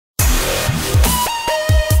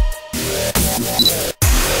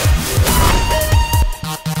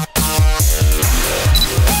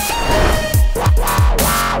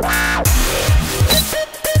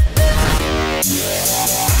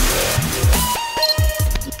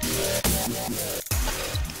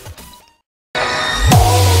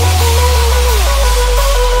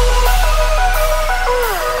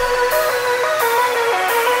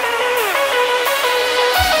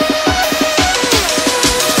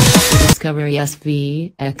Discovery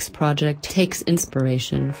SVX project takes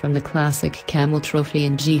inspiration from the classic Camel Trophy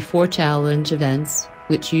and G4 challenge events,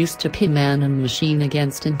 which used to pit man and machine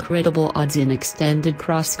against incredible odds in extended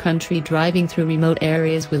cross-country driving through remote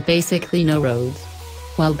areas with basically no roads.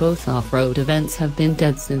 While both off-road events have been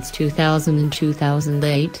dead since 2000 and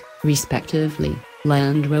 2008, respectively,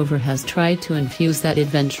 Land Rover has tried to infuse that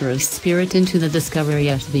adventurous spirit into the Discovery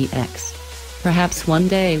SVX. Perhaps one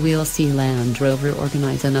day we'll see Land Rover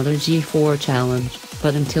organize another G4 challenge,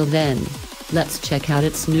 but until then, let's check out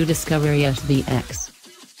its new Discovery SVX.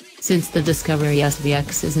 Since the Discovery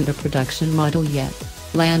SVX isn't a production model yet,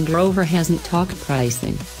 Land Rover hasn't talked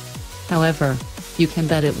pricing. However, you can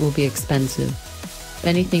bet it will be expensive.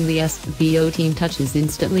 Anything the SVO team touches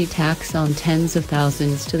instantly tacks on tens of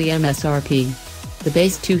thousands to the MSRP. The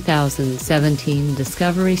base 2017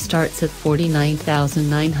 Discovery starts at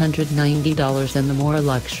 $49,990 and the more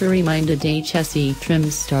luxury-minded HSE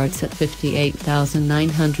trim starts at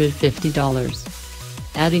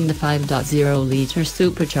 $58,950. Adding the 5.0-liter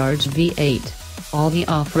supercharged V8, all the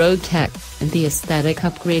off-road tech, and the aesthetic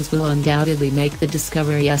upgrades will undoubtedly make the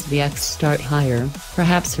Discovery SVX start higher,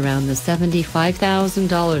 perhaps around the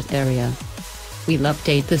 $75,000 area. We'll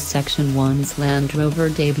update this section once Land Rover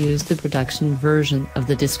debuts the production version of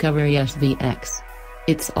the Discovery SVX.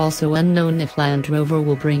 It's also unknown if Land Rover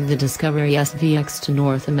will bring the Discovery SVX to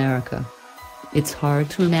North America. It's hard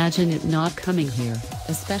to imagine it not coming here,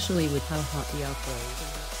 especially with how hot the off-road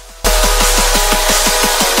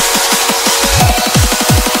is.